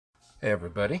Hey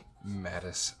everybody,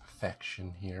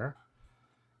 Mattisfaction here,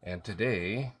 and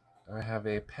today I have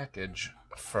a package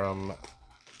from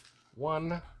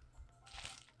one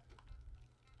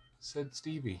said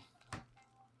Stevie.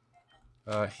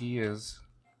 He is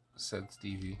said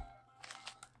Stevie,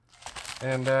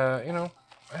 and I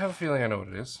have a feeling I know what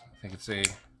it is. I think it's a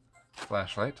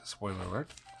flashlight. Spoiler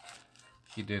alert.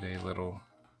 He did a little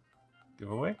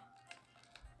giveaway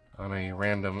on a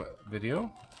random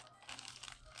video.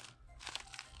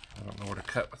 I don't know where to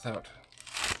cut without.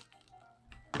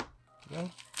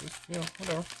 Whatever.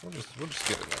 We'll just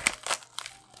get it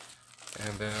there.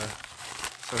 And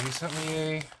so he sent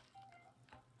me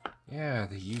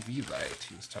the UV light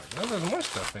he was talking about. Oh, there's more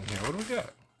stuff in here. What do we got?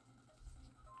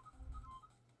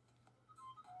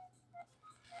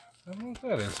 I don't know what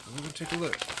that is, but we're gonna take a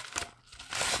look.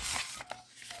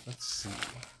 Let's see.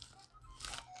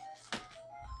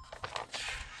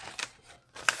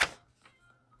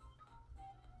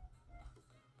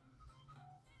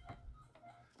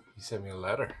 He sent me a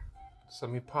letter. So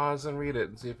let me pause and read it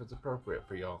and see if it's appropriate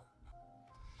for y'all.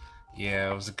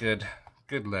 Yeah, it was a good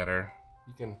letter.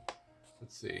 You can,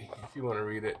 let's see, if you want to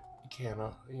read it, you can,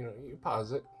 you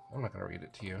pause it. I'm not going to read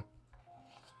it to you.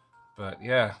 But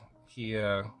yeah, he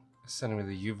sent me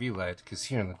the UV light because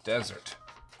here in the desert,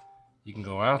 you can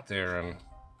go out there and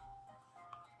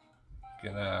you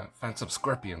can find some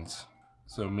scorpions.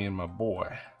 So me and my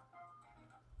boy,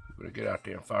 we're going to get out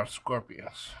there and find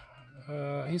scorpions.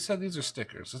 He said these are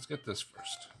stickers. Let's get this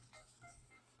first.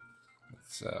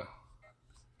 I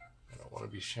don't want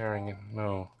to be sharing it.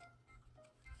 No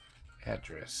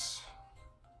address.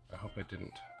 I hope I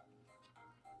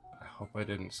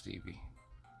didn't, Stevie.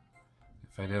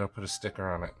 If I did, I'll put a sticker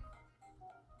on it.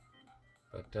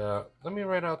 But let me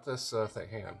write out this thing.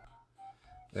 Hang on.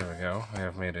 There we go. I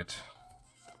have made it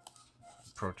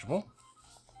approachable.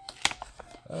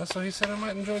 So he said I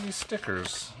might enjoy these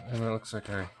stickers, and it looks like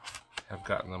I have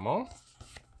gotten them all.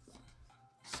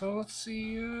 So let's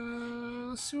see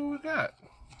what we got.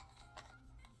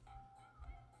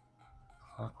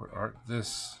 Awkward art.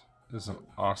 This is an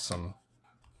awesome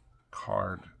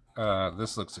card.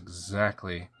 This looks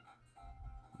exactly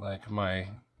like my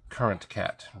current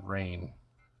cat, Rain.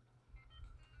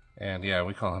 And yeah,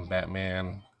 we call him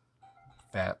Batman,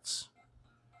 Fats.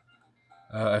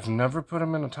 I've never put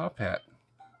him in a top hat,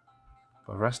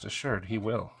 but rest assured he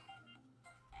will.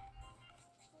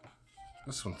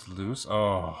 This one's loose.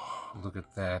 Oh, look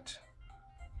at that.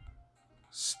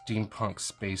 Steampunk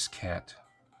space cat.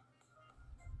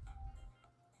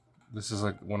 This is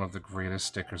like one of the greatest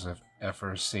stickers I've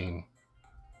ever seen.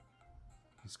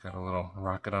 He's got a little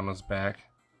rocket on his back.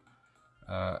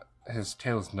 His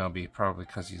tail is nubby, probably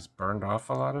because he's burned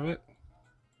off a lot of it.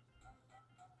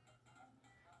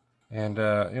 And,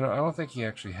 I don't think he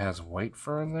actually has white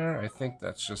fur in there. I think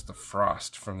that's just the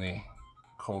frost from the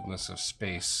coldness of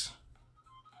space.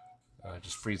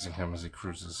 Just freezing him as he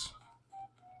cruises.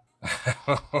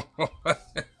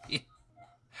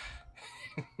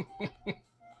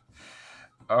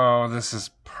 Oh, this is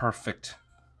perfect.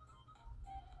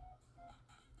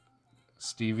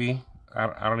 Stevie,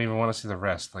 I don't even want to see the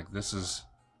rest. Like, this is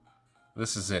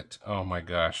it. Oh my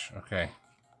gosh. Okay.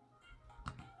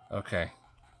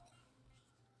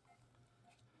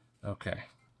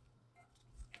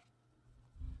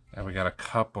 And we got a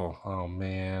couple. Oh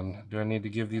man. Do I need to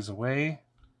give these away?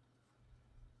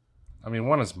 I mean,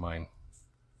 one is mine.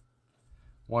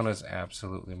 One is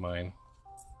absolutely mine.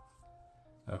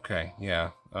 Okay, yeah.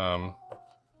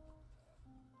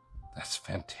 That's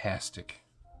fantastic.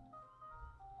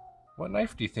 What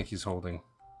knife do you think he's holding?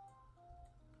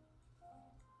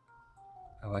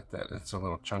 I like that. It's a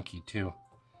little chunky too.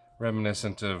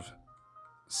 Reminiscent of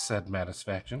said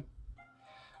Mattisfaction.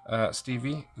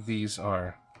 Stevie, these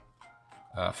are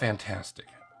fantastic.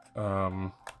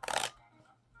 They're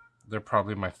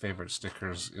probably my favorite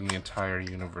stickers in the entire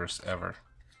universe ever.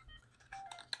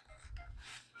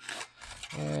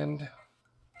 And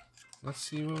let's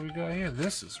see what we got here.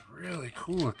 This is really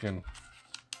cool looking.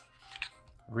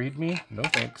 Read me? No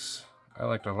thanks. I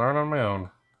like to learn on my own.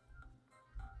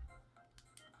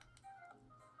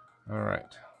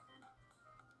 Alright.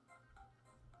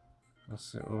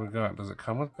 Let's see what we got. Does it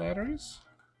come with batteries?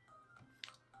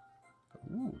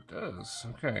 Ooh, it does.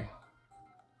 Okay.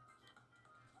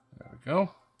 There we go.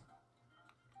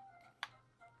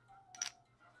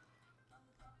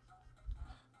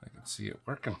 I can see it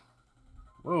working.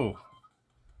 Whoa.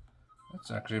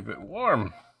 That's actually a bit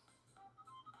warm.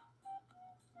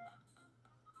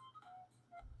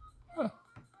 Huh.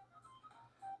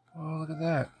 Oh, look at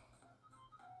that.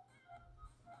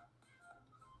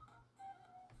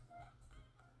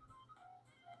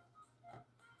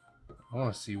 I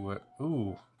want to see what...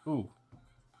 Ooh.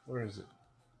 Where is it?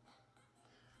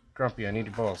 Grumpy, I need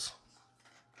your balls.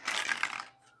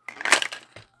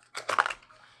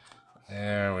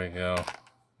 There we go.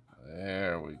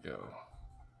 There we go.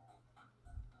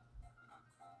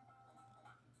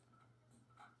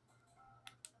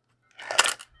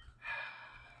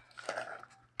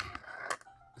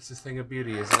 This is a thing of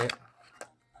beauty, isn't it?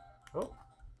 Oh,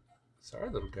 sorry,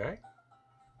 little guy.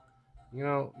 You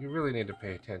know, you really need to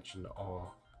pay attention to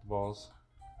all the balls.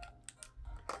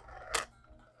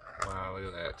 Wow,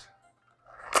 look at that.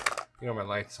 You know, my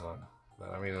light's on, but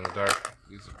I mean, in the dark,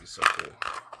 these would be so cool.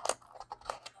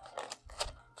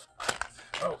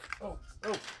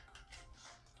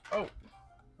 Oh,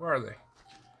 where are they?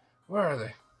 Where are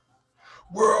they?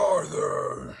 Where are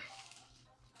they?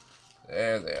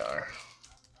 There they are.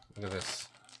 Look at this.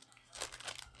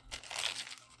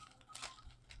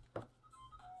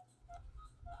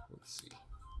 Let's see.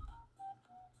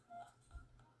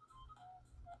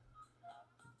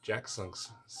 Jack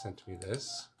Slunks sent me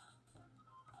this.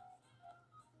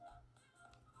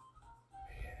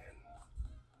 Man.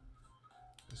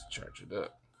 Let's charge it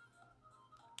up.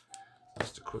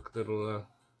 Just a quick little,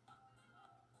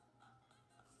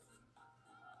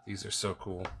 these are so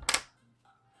cool.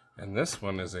 And this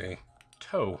one is a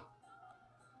toe.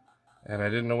 And I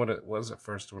didn't know what it was at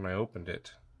first when I opened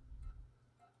it.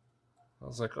 I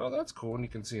was like, oh, that's cool. And you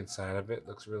can see inside of it.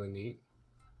 Looks really neat.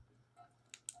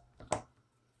 But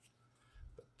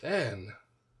then,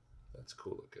 that's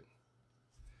cool looking.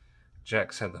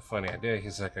 Jax had the funny idea.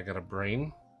 He's like, I got a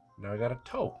brain. Now I got a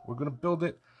toe. We're going to build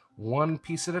it one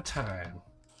piece at a time.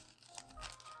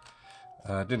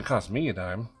 It didn't cost me a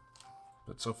dime.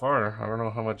 But so far, I don't know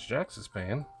how much Jax is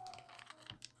paying.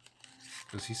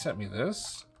 Because he sent me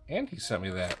this, and he sent me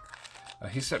that.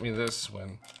 He sent me this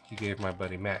when he gave my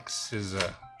buddy Max his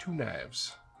 2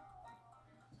 knives.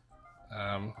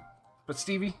 But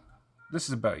Stevie, this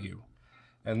is about you.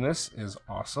 And this is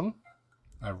awesome.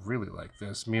 I really like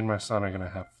this. Me and my son are going to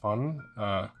have fun.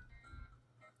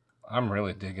 I'm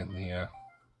really digging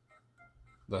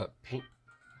the paint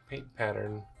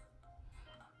pattern.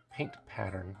 Paint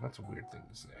pattern. That's a weird thing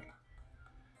to say.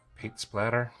 Paint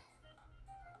splatter.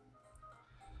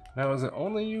 Now, is it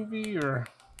only UV, or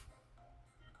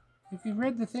if you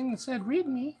read the thing that said read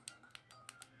me?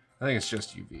 I think it's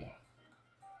just UV.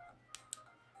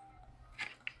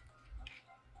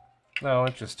 No,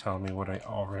 it's just telling me what I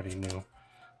already knew.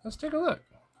 Let's take a look.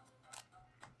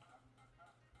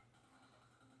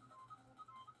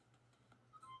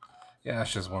 Yeah,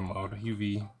 it's just one mode.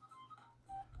 UV.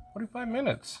 45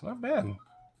 minutes. Not bad.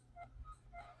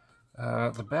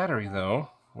 The battery, though,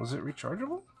 was it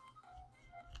rechargeable?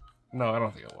 No, I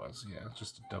don't think it was. Yeah, it's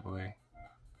just a AA.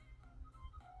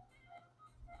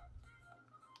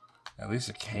 At least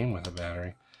it came with a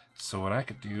battery. So what I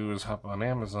could do is hop on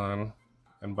Amazon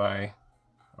and buy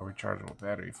a rechargeable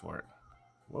battery for it.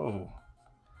 Whoa.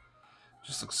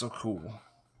 Just looks so cool.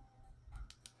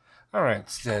 Alright,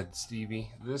 said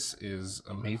Stevie. This is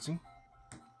amazing.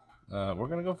 We're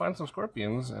going to go find some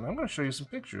scorpions, and I'm going to show you some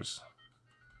pictures.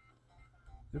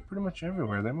 They're pretty much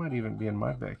everywhere. They might even be in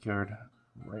my backyard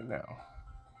right now.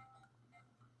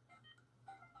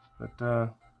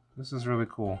 But this is really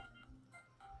cool.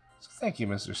 So thank you,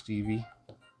 Mr. Stevie.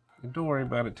 And don't worry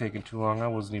about it taking too long. I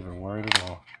wasn't even worried at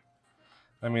all.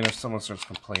 I mean, if someone starts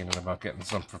complaining about getting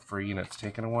something for free and it's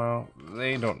taking a while,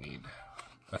 they don't need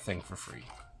a thing for free.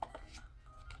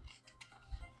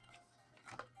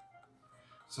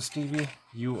 So Stevie,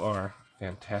 you are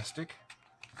fantastic.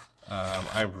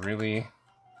 I really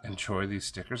enjoy these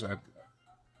stickers.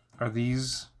 Are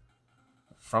these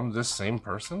from this same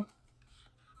person?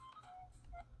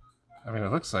 I mean,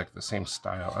 it looks like the same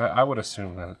style. I would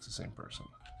assume that it's the same person.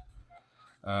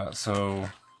 So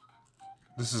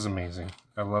this is amazing.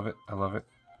 I love it. I love it.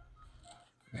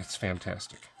 It's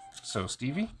fantastic. So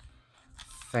Stevie,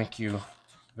 thank you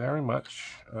very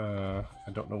much. I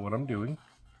don't know what I'm doing.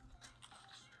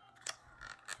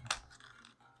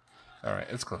 Alright,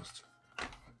 it's closed.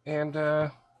 And,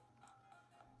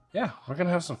 yeah, we're going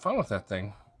to have some fun with that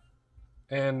thing.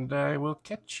 And I will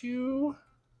catch you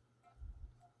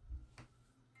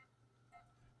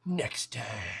next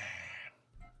time.